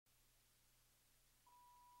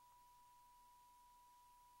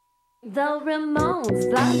The Ramones,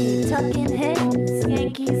 Blondie, Tucking Heads,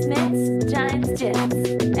 Yankees, Mets, Giants, Jets,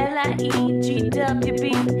 LIE,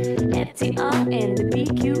 GWB, FTR, and the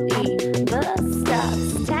BQE. Bus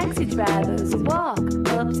stops, taxi drivers,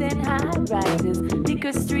 walk-ups and high-rises,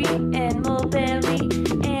 Beaker Street and Mulberry,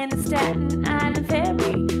 and the Staten Island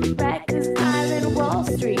Ferry, Rikers Island, Wall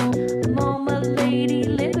Street, MoMA, Lady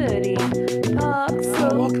Liberty, Park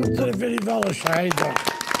Slope. Welcome to the Vinny Vella Show. How you doing?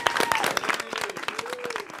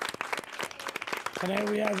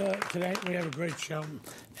 Today we have a great show,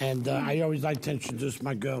 and I always like to introduce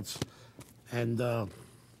my girls. And do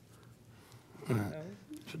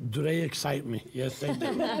they excite me? Yes, they do.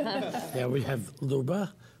 Yeah, we have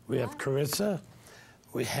Luba, we have Carissa,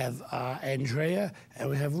 we have Andrea, and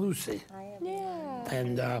we have Lucy. Yeah.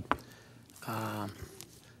 And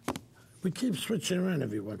we keep switching around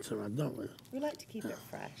every once in a while, don't we? We like to keep it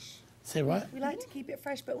fresh. Say what? We like to keep it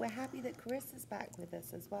fresh, but we're happy that Carissa's back with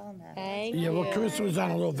us as well now. Thank Yeah, well, Carissa was on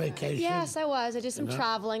a little vacation. Yes, I was. I did some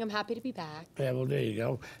traveling. I'm happy to be back. Yeah, well, there you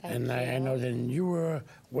go. And I know that you were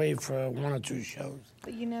away for 1 or 2 shows.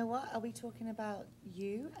 But you know what? Are we talking about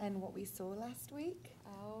you and what we saw last week?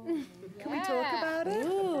 Oh, Can we talk about it?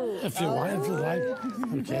 If you want, if you like.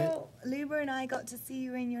 Okay. Well, Luba and I got to see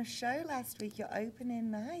you in your show last week, your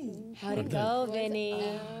opening night. how'd it go,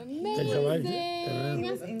 Vinny? Did you like it?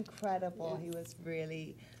 He was incredible. He was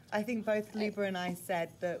really... I think both Luba and I said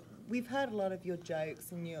that we've heard a lot of your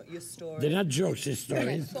jokes and your stories. They're not jokes, they're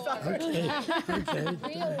stories. Okay.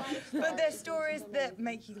 But they're stories that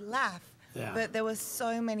make you laugh. Yeah. But there were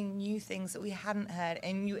so many new things that we hadn't heard,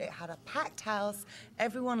 and it had a packed house.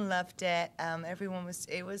 Everyone loved it.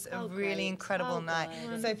 It was a really incredible night.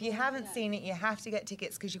 So if you haven't seen it, you have to get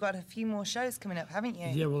tickets because you've got a few more shows coming up, haven't you?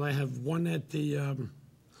 Yeah, well, I have one at the,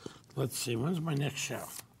 let's see, when's my next show?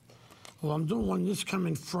 Well, I'm doing one this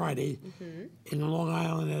coming Friday in Long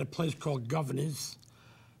Island at a place called Governor's.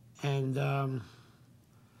 And,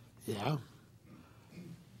 yeah,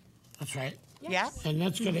 that's right. Yes. And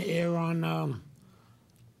that's going to air on,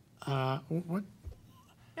 what?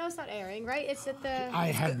 No, it's not airing, right? It's at the... I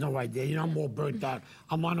have no idea. You know, I'm all burnt out.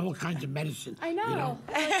 I'm on all kinds of medicine. I know. You know?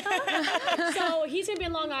 So he's going to be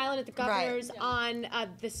in Long Island at the Governor's on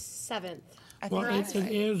the 7th. Well, it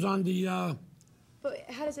airs on the, But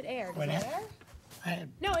how does it air? Does it What? air?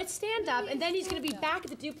 No, it's stand-up, and then he's going to be back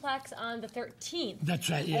at the Duplex on the 13th.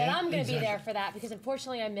 That's right, yeah. And I'm going to exactly. be there for that, because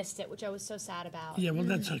unfortunately I missed it, which I was so sad about. Yeah, well,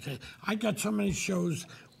 that's okay. I got so many shows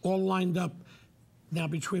all lined up now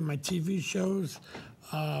between my TV shows,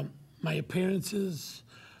 my appearances,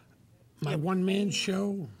 my one-man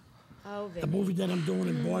show, Oh, the Vinny. movie that I'm doing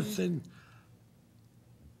in Boston.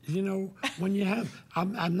 You know, when you have,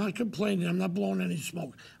 I'm not complaining, I'm not blowing any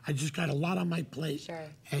smoke. I just got a lot on my plate. Sure.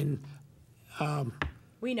 And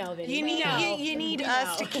We know, Vinny. You We need, know. you need We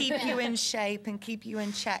us know. to keep you in shape and keep you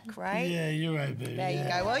in check, right? yeah, you're right, baby. There you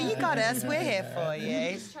go. Well, you got us. We're here for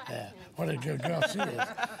you. Yeah, what a good girl she is.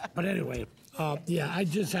 But anyway, yeah, I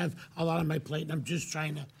just have a lot on my plate, and I'm just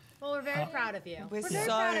trying to. Well, we're very proud of you. We're very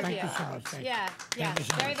so- proud of Thank you. you so much. Thank you. Yeah, Thank you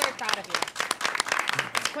so very, much. very proud of you.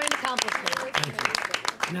 It's quite an accomplishment.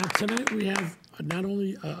 Now, tonight we have not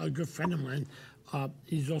only a good friend of mine,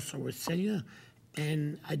 he's also a singer,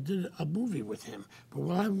 and I did a movie with him. But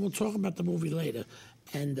we'll talk about the movie later.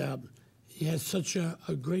 And he has such a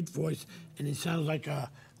great voice, and he sounds like a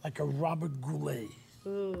Robert Goulet.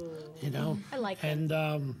 Ooh. You know? I like him.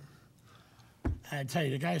 And I tell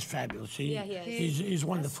you, the guy's fabulous. Yeah, he is. He's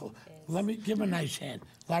wonderful. Let me give him a nice hand.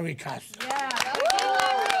 Larry Costa.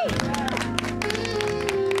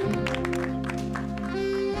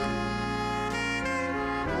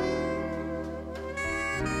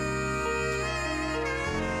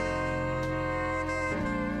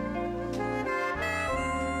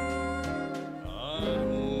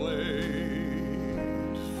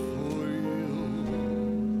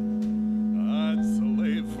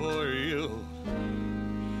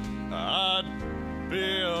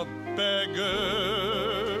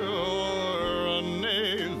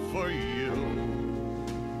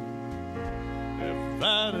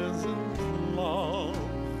 That isn't love,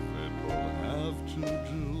 it will have to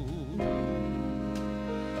do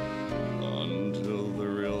until the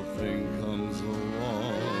real thing comes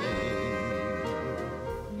along.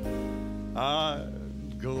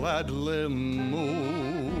 I'd gladly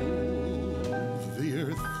move the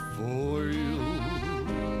earth for you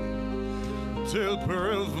to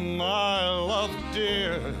prove my love,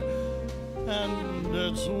 dear, and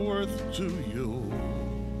its worth to you.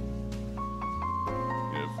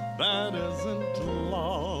 That isn't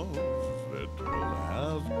love, it will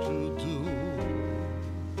have to do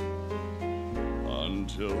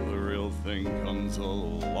until the real thing comes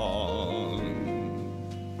along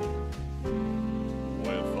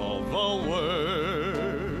with all the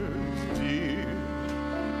words, dear,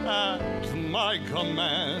 at my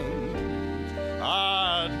command.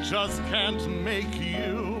 I just can't make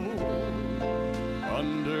you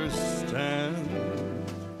understand.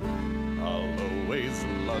 I'll always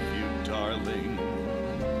love you, darling,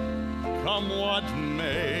 come what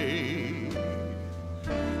may.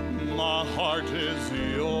 My heart is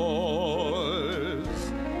yours.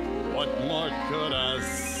 What more could I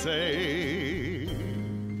say?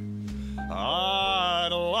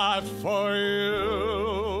 I'd lie for you.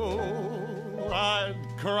 I'd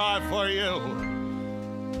cry for you.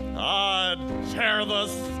 I'd tear the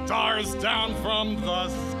stars down from the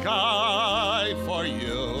sky for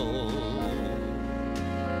you.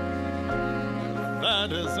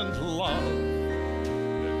 That isn't love.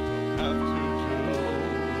 It will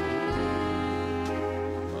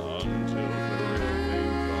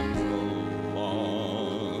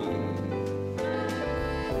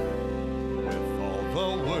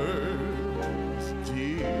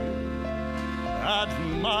have to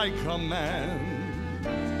my command.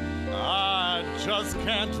 I just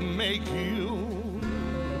can't make you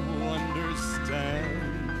understand.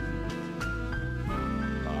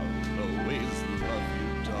 I'll always love you,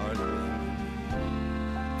 darling,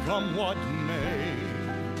 come what may.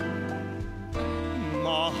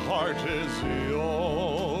 My heart is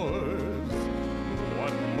yours.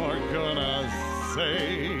 What more can I say?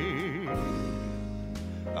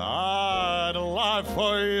 I'd lie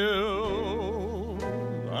for you.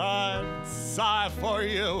 Sigh for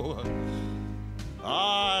you.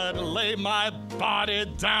 I'd lay my body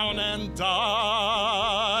down and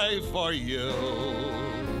die for you.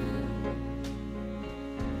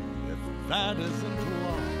 If that isn't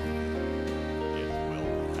love, it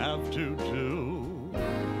will have to do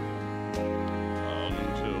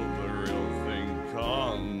until the real thing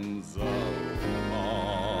comes along.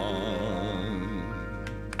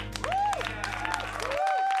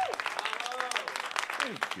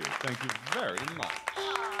 Thank you very much.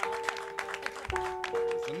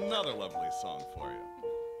 There's another lovely song for you.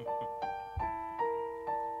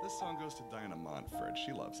 This song goes to Diana Montford.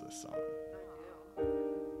 She loves this song.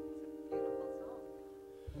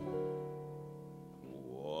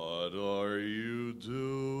 What are you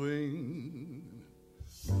doing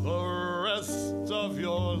the rest of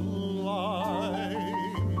your life?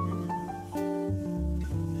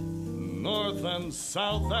 North and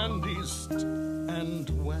south and east and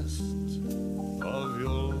west of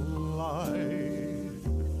your life.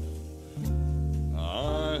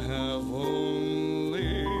 I have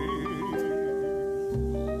only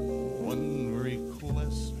one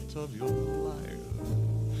request of your life,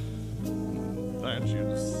 that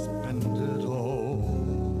you spend it all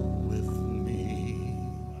with me.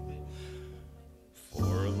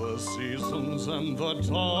 For the seasons and the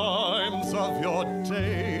times of your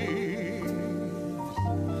days,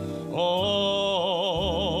 all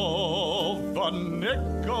the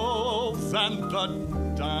nickels and the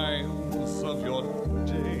dimes of your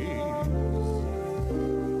days.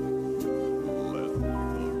 Let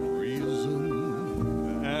the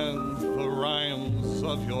reason and the rhymes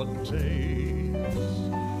of your days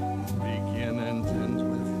begin and end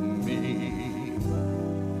with me.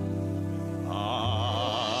 I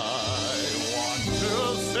want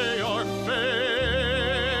to see your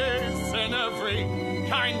face in every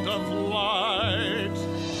kind of light,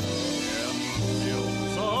 in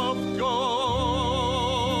fields of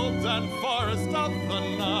gold and forest of the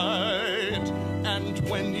night, and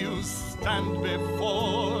when you stand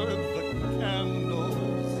before the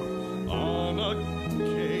candles on a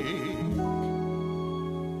cake,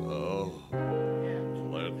 oh,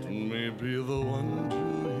 let me be the one to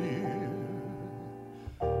hear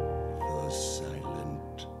the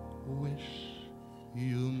silent wish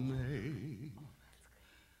you make.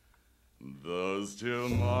 Those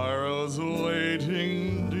tomorrows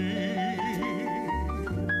waiting deep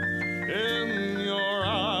in your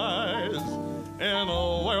eyes, in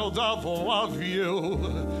a world of love you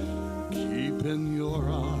keep in your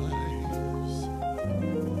eyes.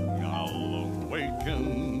 I'll awaken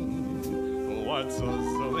what's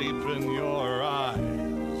asleep in your eyes.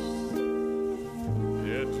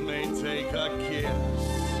 It may take a kiss,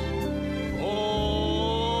 or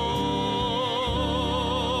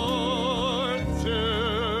two,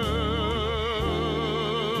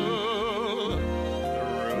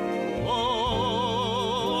 through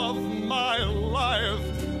all of my life,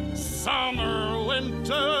 summer,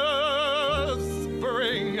 winter,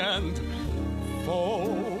 spring, and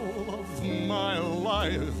fall of my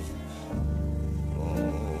life.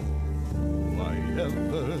 Oh,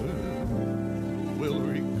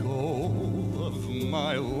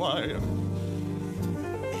 my life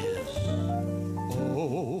is,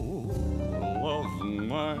 oh, love of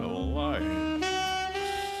my life.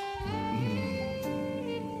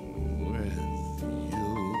 With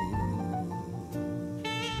you.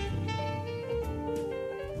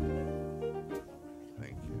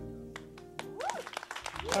 Thank you.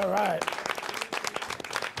 All right.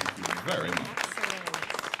 Thank you very much.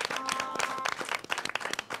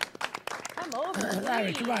 Come over.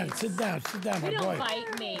 Larry, come on, sit down, my We boy. don't fight,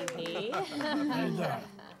 maybe. How you doing?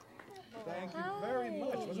 Thank you very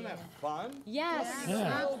much. Wasn't that fun? Yes.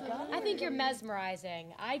 Yeah. I think you're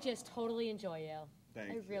mesmerizing. I just totally enjoy you.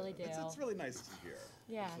 Thank I you. really do. It's really nice to hear.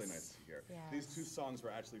 Yes. It's really nice to hear. Yes. These two songs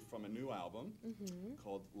were actually from a new album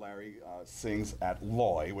called Larry Sings at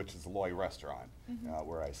Loy, which is the Loy restaurant,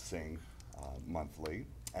 where I sing monthly.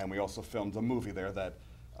 And we also filmed a movie there that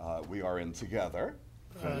we are in together.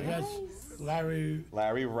 Yes, Larry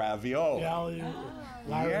Ravioli. Larry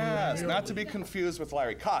Yes, Ravioli. not to be confused with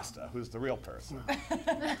Larry Costa, who's the real person.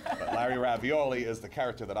 But Larry Ravioli is the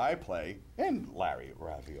character that I play in Larry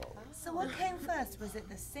Ravioli. So what came first? Was it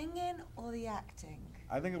the singing or the acting?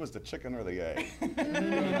 I think it was the chicken or the egg.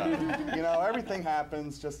 You know, everything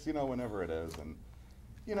happens just, whenever it is. And,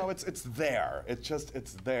 it's there.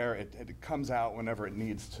 It's there. It comes out whenever it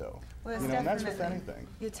needs to. Well, it's And that's with definitely- anything.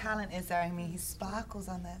 Your talent is there. I mean, he sparkles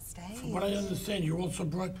on that stage. From what I understand, you also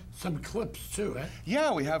brought some clips too, eh?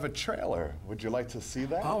 Yeah, we have a trailer. Would you like to see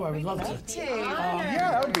that? Oh, I would love to.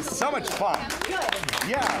 Yeah, that would be so much fun. Good.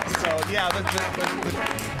 Yeah, so, yeah,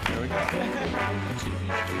 here we go.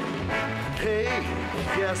 Hey,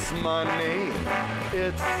 guess my name.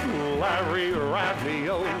 It's Larry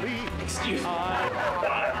Ravioli. Excuse me.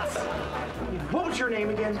 What was your name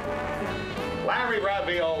again? Larry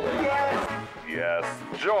Ravioli. Yes. Yes,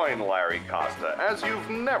 join Larry Costa as you've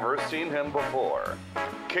never seen him before,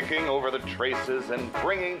 kicking over the traces and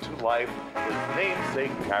bringing to life his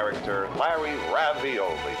namesake character, Larry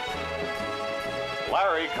Ravioli.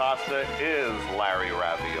 Larry Costa is Larry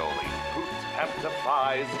Ravioli, who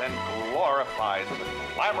temptifies and glorifies the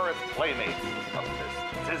glamorous playmates of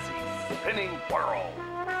this dizzy, spinning world.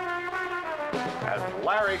 As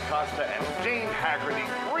Larry Costa and Jane Haggerty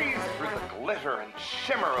breeze through the glitter and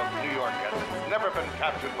shimmer of New York as it's never been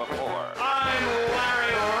captured before. I'm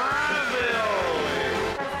Larry Ravioli.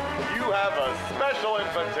 You have a special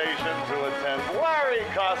invitation to attend Larry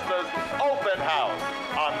Costa's open house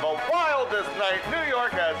on the wildest night New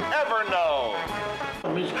York has ever known.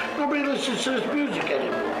 Nobody listens to this music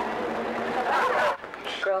anymore.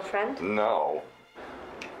 Girlfriend? No,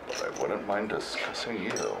 but I wouldn't mind discussing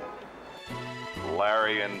you.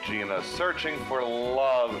 Larry and Gina searching for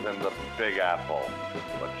love in the Big Apple,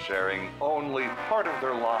 but sharing only part of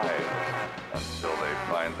their lives until they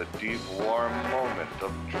find the deep, warm moment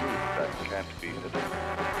of truth that can't be hidden.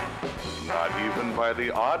 Not even by the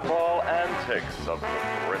oddball antics of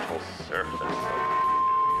the brittle surface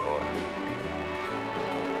of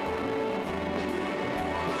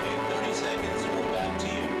your 30 seconds and we're back to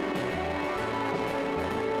you.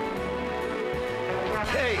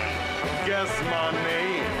 Hey, guess my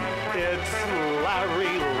name. It's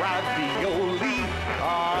Larry Ravioli.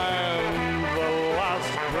 I'm the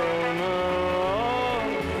last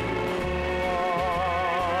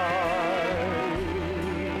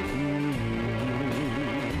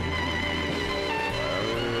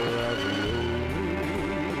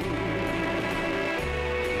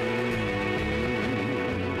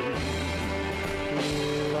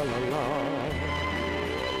La la la.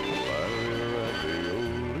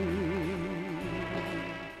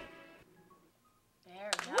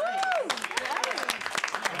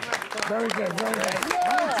 Very good, very good.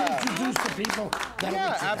 Why don't you introduce the people that Yeah,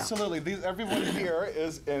 are with you now? absolutely. Everyone here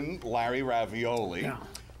is in Larry Ravioli. Yeah.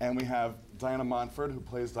 And we have Diana Montford, who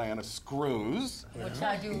plays Diana Screws. Which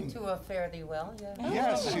I do to a fairly well, yeah.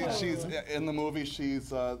 Yes, she's in the movie, she's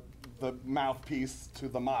the mouthpiece to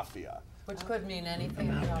the mafia. Which could mean anything,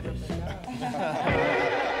 probably does.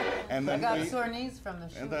 And I then got sore knees from the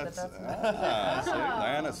shoot, and but that's that's see,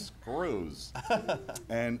 Diana Screws.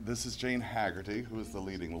 And this is Jane Haggerty, who is the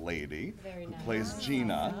leading lady, Very who nice. plays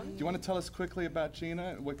Gina. Do you want to tell us quickly about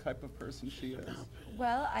Gina, what type of person she is?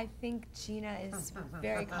 Well, I think Gina is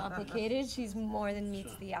very complicated. She's more than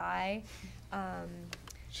meets the eye.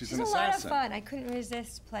 She's She's an a lot of assassin. fun. I couldn't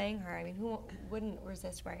resist playing her. I mean, who wouldn't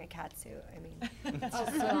resist wearing a cat suit? I mean, It's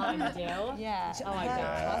just so fun to do. yeah. Oh my Her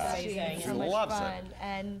gosh, costume amazing. is She so much loves it. fun.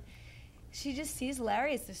 And she just sees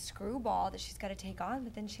Larry as the screwball that she's got to take on,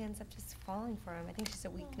 but then she ends up just falling for him. I think she's a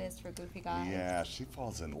weakness for goofy guys. Yeah, she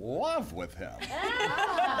falls in love with him.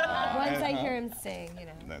 Once I hear him sing,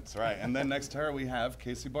 That's right. And then next to her we have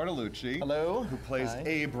Casey Bartolucci. Hello. Who plays Hi.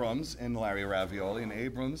 Abrams in Larry Ravioli. And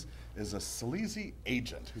Abrams is a sleazy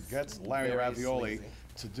agent who gets Larry Very Ravioli sleazy.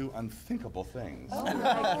 to do unthinkable things. Oh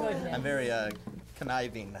my goodness. I'm very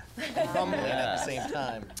conniving, fumbling at the same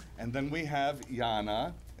time. And then we have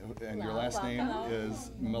Yana, and your last name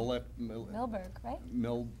is Milberg, right?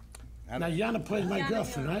 Now, Yana plays my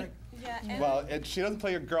girlfriend, right? Yeah. Well, she doesn't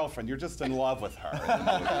play your girlfriend. You're just in love with her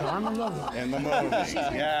I'm in love with her. in the movie.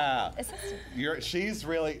 Yeah.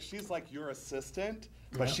 Assistant. She's like your assistant,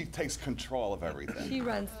 but she takes control of everything. She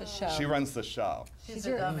runs the show. She runs the show. She's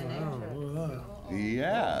a dominatrix.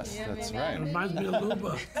 Yes, that's right. Reminds me of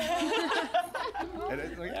Luba.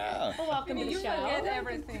 Yeah. Well, welcome to the show.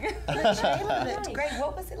 everything. The trailer looked great.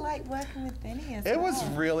 What was it like working with Vinny as It well? was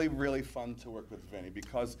really, really fun to work with Vinny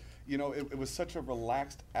because, it was such a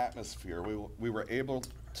relaxed atmosphere. We were able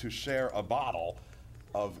to share a bottle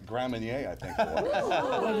of Grand Marnier, I think it was.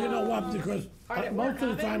 Well, you know what? Because most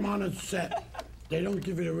of the time on a set, they don't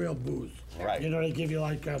give you the real booze. Right. They give you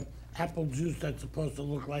like apple juice that's supposed to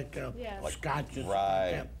look like scotch or something like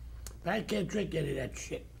Right. that. But I can't drink any of that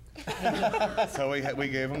shit. So we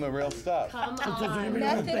gave him the real stuff. Come It doesn't on. give me the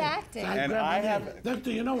real Method thing. acting. I And grab I it have- in. Next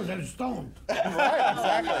thing you know, I'm stoned. Right,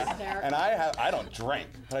 exactly. Hysterical. And I don't drink,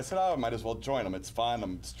 but I said, I might as well join him. It's fun.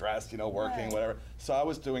 I'm stressed, working, whatever. So I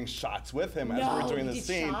was doing shots with him as we were No, doing you the did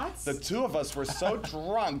scene. shots? The two of us were so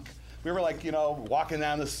drunk. We were like, walking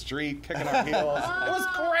down the street, kicking our heels. It was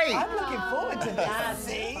great. I'm looking forward to this. That's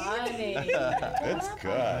See? funny. It's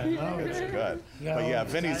good. It's good. Yeah, But yeah, I'm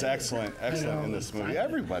Vinny's excited. excellent in this movie.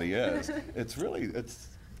 Everybody is.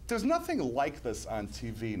 There's nothing like this on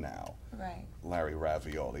TV now. Right. Larry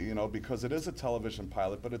Ravioli, because it is a television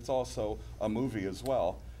pilot, but it's also a movie as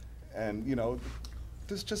well. And,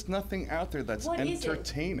 there's just nothing out there that's What is it?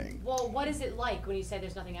 entertaining. Well, what is it like when you say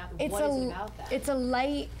there's nothing out there? It's What is it about that? It's a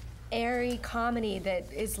light, airy comedy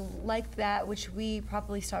that is like that which we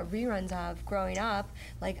probably saw reruns of growing up,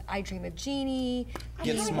 like I Dream of Jeannie,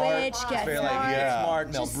 Get Bewitched, smart. Get Very Smart. Yeah.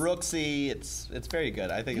 smart. Mel Just- Brooksy. It's very good.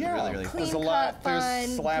 I think it's really, really Clean There's a fun. lot. cut, There's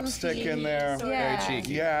fun, slapstick goofy. in there. Yeah. Very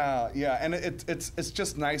cheeky. Yeah, and it's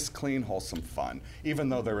just nice, clean, wholesome fun, even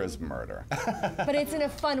though there is murder. But it's in a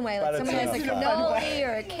fun way, like But someone it's has in a a fun cannoli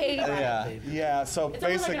or a cake. Yeah. Yeah, so It's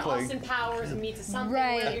almost like an basically. Austin Powers meets something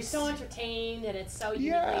Right. where you're so entertained and it's so uniquely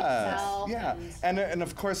Yes, itself. yeah, and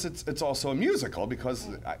of course it's also a musical because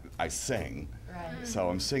I sing, Right. so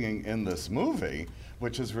I'm singing in this movie,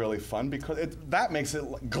 which is really fun because that makes it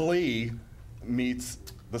Glee meets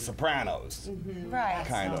The Sopranos, Right.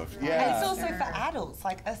 kind of. And Yeah. it's also for adults,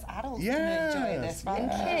 like us adults Yes, can enjoy this, right?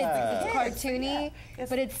 And kids, Yeah. it's cartoony, Yes.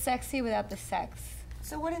 but it's sexy without the sex.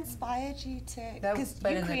 So what inspired you to, That because was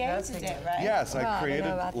better you than created dressing it, it. right? Yes, Well, I I don't created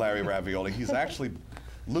know about Larry that. Ravioli. He's actually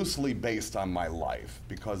loosely based on my life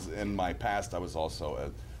because in my past I was also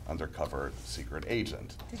an undercover secret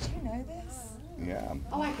agent. Did you know this? Yeah.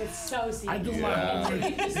 Oh, I could so see I do you. my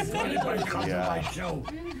homework before anybody comes Yeah. to my show.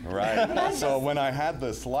 Right. So when I had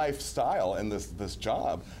this lifestyle and this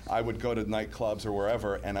job, I would go to nightclubs or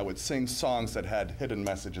wherever, and I would sing songs that had hidden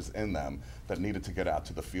messages in them that needed to get out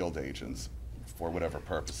to the field agents for whatever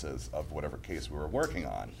purposes of whatever case we were working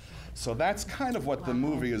on. So that's kind of what the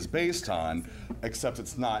movie is based on, except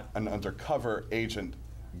it's not an undercover agent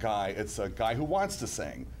guy. It's a guy who wants to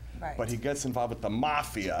sing, Right. but he gets involved with the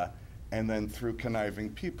mafia. And then through conniving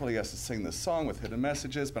people, he has to sing this song with hidden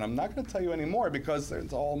messages. But I'm not going to tell you any more because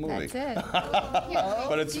there's a whole movie. That's it.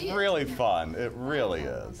 But it's really fun. It really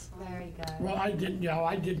is. Very good. Well, I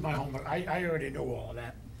did my homework. I already knew all of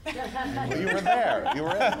that. Well, you were there. You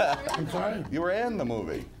were in. I'm sorry? You were in the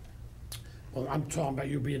movie. Well, I'm talking about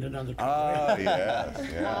you being an undercover. Oh, yes,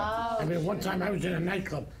 yeah. I mean, one time I was in a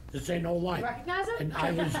nightclub. This ain't no lie. Recognize him? And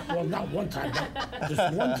I was, well, not one time, but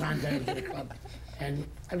just one time that I was in a club. And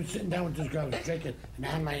I was sitting down with this girl, I was drinking, and I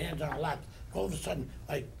had my hands on her lap. All of a sudden,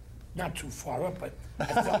 like, not too far up, but I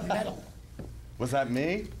felt metal. Was that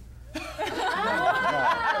me? You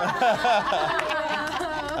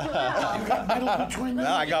got metal between you?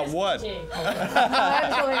 No, I got wood.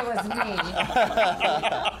 Actually, it was me.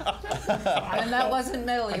 And that wasn't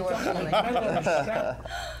metal you were pulling. Metal on a strap.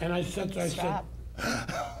 And I said to her, I said,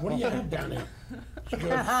 what do you have down there? She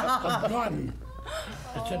goes, a gun.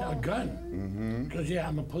 I said, a gun? She goes, yeah,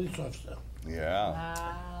 I'm a police officer. Yeah.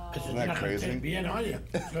 I said, Isn't you're that not going to crazy? take me in, are you?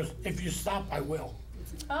 She goes, if you stop, I will.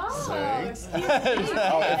 See? Oh, if you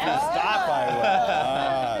stop,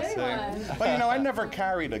 I will. See? But I never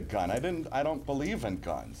carried a gun. I don't believe in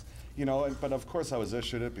guns. But of course I was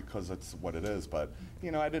issued it because it's what it is. But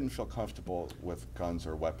I didn't feel comfortable with guns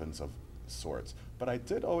or weapons of sorts. But I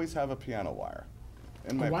did always have a piano wire.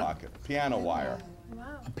 in my what? pocket. Piano wire.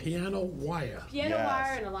 A piano wire. Piano Yes.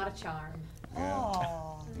 wire and a lot of charm.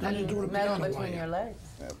 Oh. How do you do with a Metal piano between your wire? legs.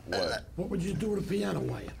 It would What would you do with a piano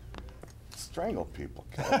wire? strangle people.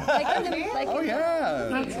 Like in the, like Oh in yeah.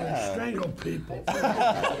 Naturally, strangle people. Wait,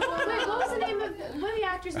 what was the name of one of the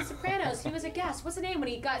actors in Sopranos? He was a guest. What's the name when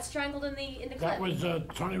he got strangled in the clip? That was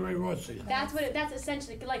Tony Ray Rossi. That's what. That's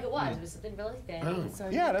essentially like it was. It was something really thin. Oh. So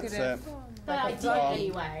Yeah, you that's could've- it. But I did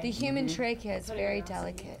anyway. the human trachea is very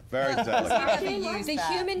delicate. Very delicate. Never used The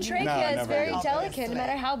that. human No, trachea is never very used delicate. No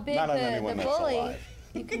matter how big Not on the anyone that's bully, alive.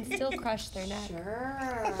 you can still crush their neck.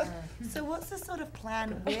 Sure. So what's the sort of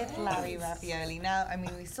plan with Larry Ravioli? Now, I mean,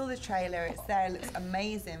 we saw the trailer, it's there, it looks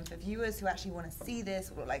amazing. For viewers who actually want to see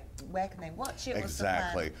this, like, where can they watch it? What's the plan?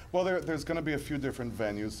 Exactly. Well, there's going to be a few different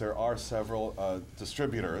venues. There are several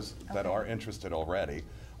distributors that are interested already.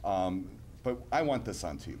 But I want this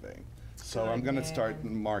on TV. So I'm going to start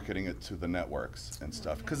marketing it to the networks and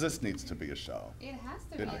stuff, because this needs to be a show. It has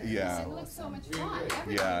to be. Yeah. It looks so much fun.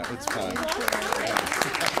 Yeah, it's fun.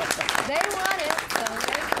 They want it,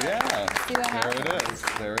 so Yeah, see what there happens. it is.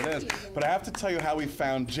 There it is. But I have to tell you how we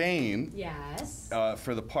found Jane Yes.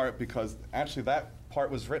 for the part, because actually that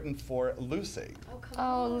part was written for Lucy.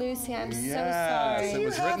 Oh, Lucy, I'm Yes, so sorry. it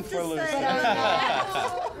was written for Lucy.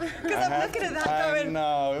 Because I'm looking at that I going,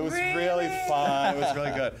 know, it was really fun. It was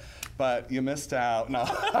really good. But you missed out. No.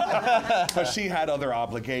 But she had other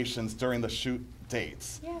obligations during the shoot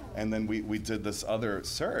dates. Yeah. And then we did this other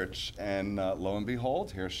search, and lo and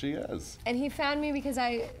behold, here she is. And he found me because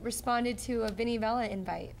I responded to a Vinny Vella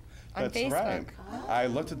invite on That's Facebook. right. I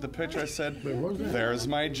looked at the picture, I said, what was that? there's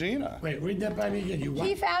my Gina. Wait, read that by me again. You what?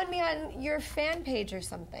 He found me on your fan page or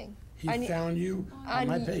something. He on, found you on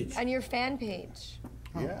my page. On your fan page.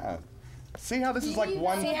 Yeah. See how this is like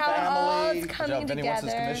one See how it all family? is Good coming job. Vinny wants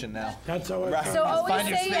his together. commission now. That's how I Right. found So you. always Find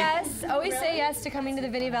your say speed. yes. Always say yes to coming to the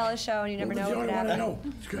Vinny Vella show, and you never Luba's know the what only could one I happen.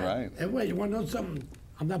 know. It's good. Right. And wait, you want to know something?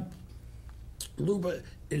 I'm not. Luba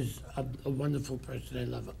is a wonderful person. I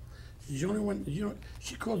love her. She's the only one. You know,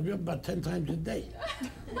 she calls me up about 10 times a day.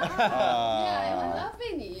 Yeah, I love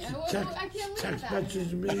Vinny. I can't live Text without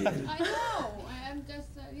messages him. me. And I know. I'm just,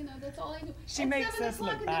 that's all I do. She At makes 7 us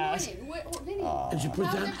o'clock look in bad. the morning. Vinny. and she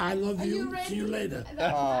puts down, I love Are you, ready? see you later.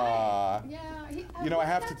 That's Aw. right. Yeah. You know, I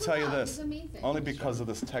have to that's tell you love. this, It's amazing. only because of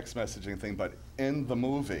this text messaging thing, but in the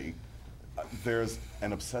movie, there's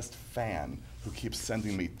an obsessed fan who keeps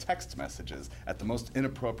sending me text messages at the most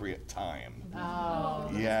inappropriate time. Oh.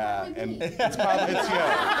 Yeah, probably and me. it's probably, it's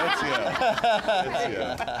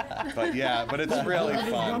you. But yeah, but it's really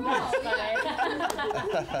fun.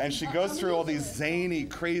 And she goes through all these zany,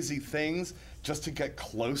 crazy things just to get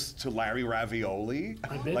close to Larry Ravioli.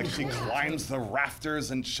 Like she climbs the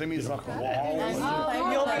rafters and shimmies up the walls.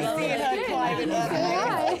 You'll be seeing her climbing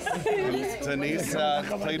up. Denise,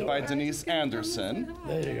 played by Denise Anderson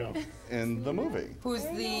There you go. in the movie. Who's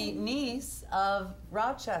the niece of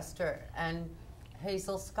Rochester and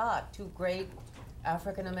Hazel Scott, two great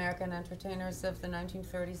African-American entertainers of the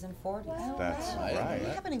 1930s and 40s. That's We right.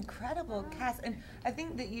 have an incredible cast, and I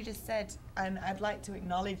think that you just said, and I'd like to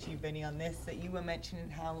acknowledge you, Vinny, on this, that you were mentioning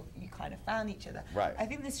how you kind of found each other. Right. I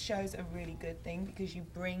think this show's a really good thing because you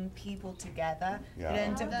bring people together Yeah. that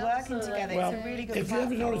end up working together. Well, it's a really good if you ever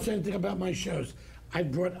platform. notice anything about my shows, I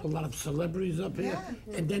brought a lot of celebrities up here,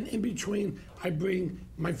 and then in between, I bring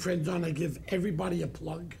my friends on. I give everybody a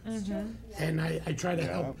plug, and I try to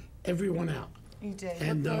help everyone out. You do.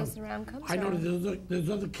 And goes around comes I know around. that there's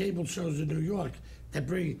other cable shows in New York that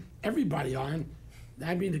bring everybody on.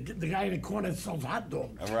 I mean, the guy in the corner sells hot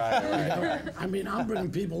dogs. Right. I mean, I'm bringing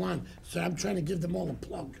people on, so I'm trying to give them all a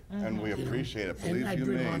plug. And we appreciate it. And Believe I you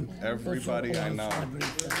bring me, on everybody also a I lot know. of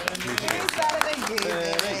celebrities. Who's better than you,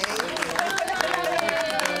 Vinny?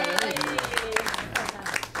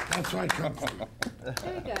 That's where I come from.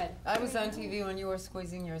 Very good. I was on TV when you were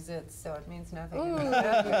squeezing your zits, so it means nothing. What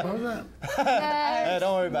was Hey,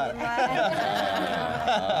 don't worry about it.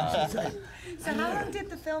 that? She said, So how long did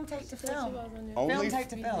the film take to film? Only take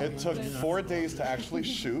to film. It took 4 days to actually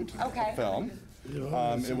shoot Okay. the film.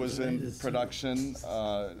 It was in production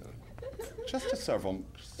just a several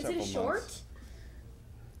Is it a short? months.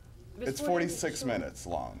 It's 46 minutes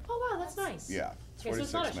long. Oh wow, that's nice. Yeah, it's Okay, so 46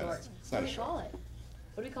 it's not a minutes. short. It's What not do a we short. call it?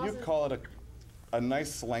 What do we call You it? call it a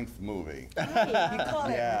nice length movie. You call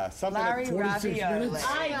it Yeah, something Larry 46 Ravioli. minutes?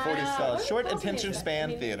 I know. 40 What short movie attention is it?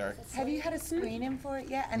 span theater. Have you had a screening for it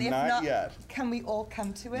yet? And if Not not, yet. can we all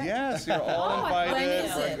come to it? Yes, you're all invited. When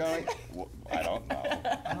is We're it? going. I don't know.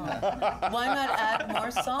 Why not add more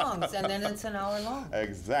songs, and then it's an hour long?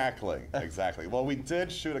 Exactly. Well, we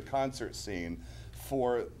did shoot a concert scene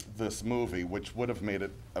for this movie, which would have made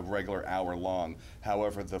it a regular hour long.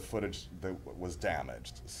 However, the footage was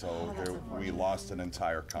damaged, so we lost an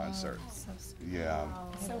entire concert. Yeah.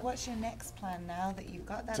 So what's your next plan now that you've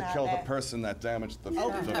got that To out kill there? the person that damaged the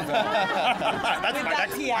film. That's my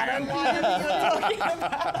next piano wire that you were talking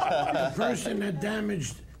about. The person that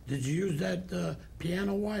damaged, did you use that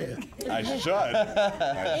piano wire? I should.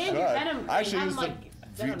 I should. I should use the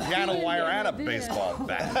piano wire and a baseball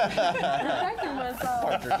bat.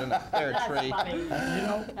 Partridge in a pear tree.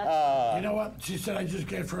 You know what? She said I just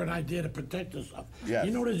gave her an idea to protect herself. Yes.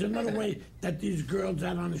 You know, there's another way that these girls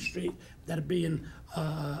out on the street that are being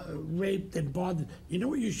raped and bothered. You know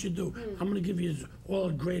what you should do? I'm going to give you all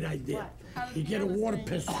a great idea. You get a water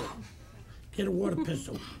pistol. Get a water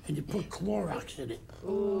pistol and you put Clorox in it.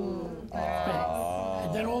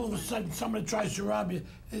 And then all of a sudden somebody tries to rob you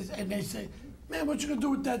and they say, "Man, what you gonna do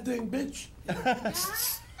with that thing, bitch?" I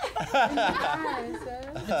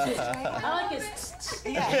like his. That's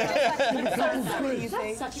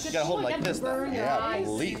such a good You gotta hold point. like this. Burn your Yeah, eyes.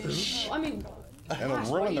 bleach. I mean, And it'll gosh,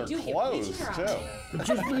 what ruin do their you do here? clothes, Bleach in your too. eyes. But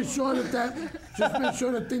just make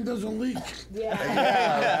sure that thing doesn't leak.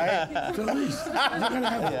 Yeah. So at least you're gonna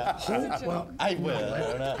have hope. Well, I will.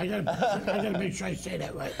 I gotta make sure I say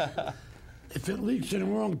that right. If it leaks in the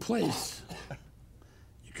wrong place,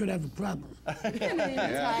 you could have a problem.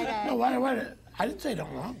 No, why? I didn't say that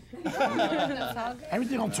wrong.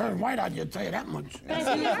 Everything will turn white on you, I'll tell you that much. But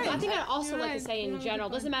I think I'd also like to say in general,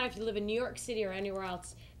 it doesn't matter if you live in New York City or anywhere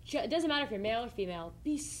else. It doesn't matter if you're male or female.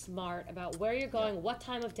 Be smart about where you're going, what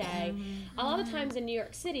time of day. A lot of times in New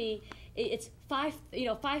York City, it's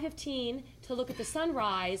 5:15 to look at the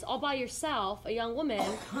sunrise all by yourself, a young woman,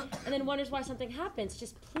 and then wonders why something happens.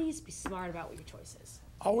 Just please be smart about what your choice is.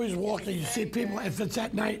 Always walking. You see people, if it's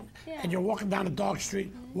at night and you're walking down a dark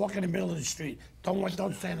street, walk in the middle of the street. Don't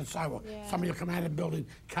stay on the sidewalk. Somebody will come out of the building,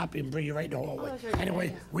 copy, and bring you right in the hallway.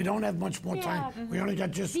 Anyway, we don't have much more time. We only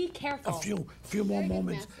got just a few more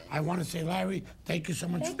moments. I want to say, Larry, thank you so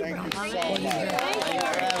much for coming on. Thank you so much.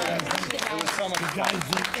 It was so much You guys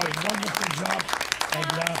did a wonderful job. And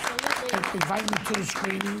invite me to the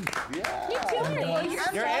screening.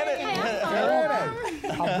 You're in it.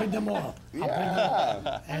 I'll bring them all.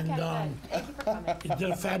 And you did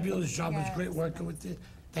a fabulous job. It was great working with you.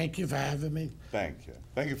 Thank you for having me. Thank you.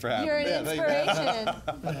 Thank you for having You're me. an inspiration.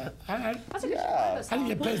 I didn't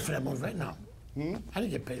get paid for that movie, right? No. I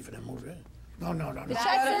didn't get paid for that movie. No. Checks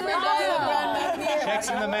in the mail. Checks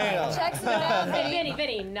in the mail. Checks in the mail.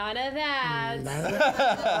 Vinny, none of that.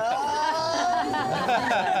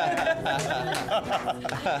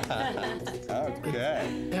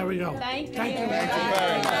 Okay. There we go. Thank you. Thank you.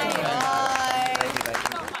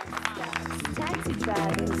 Taxi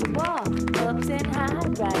drivers walk ups and high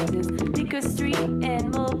rises, Dicker Street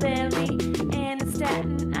and Mulberry and the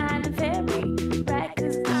Staten Island Ferry,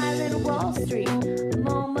 Rikers Island, Wall Street,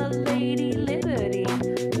 MoMA, Lady Liberty,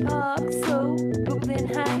 Park Slope,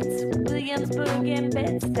 Brooklyn Heights, Williamsburg and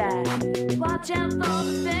Bed-Stuy. Watch out for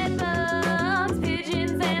the bedbugs,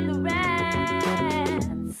 pigeons and the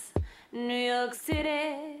rats. New York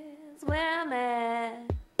City's where I'm at.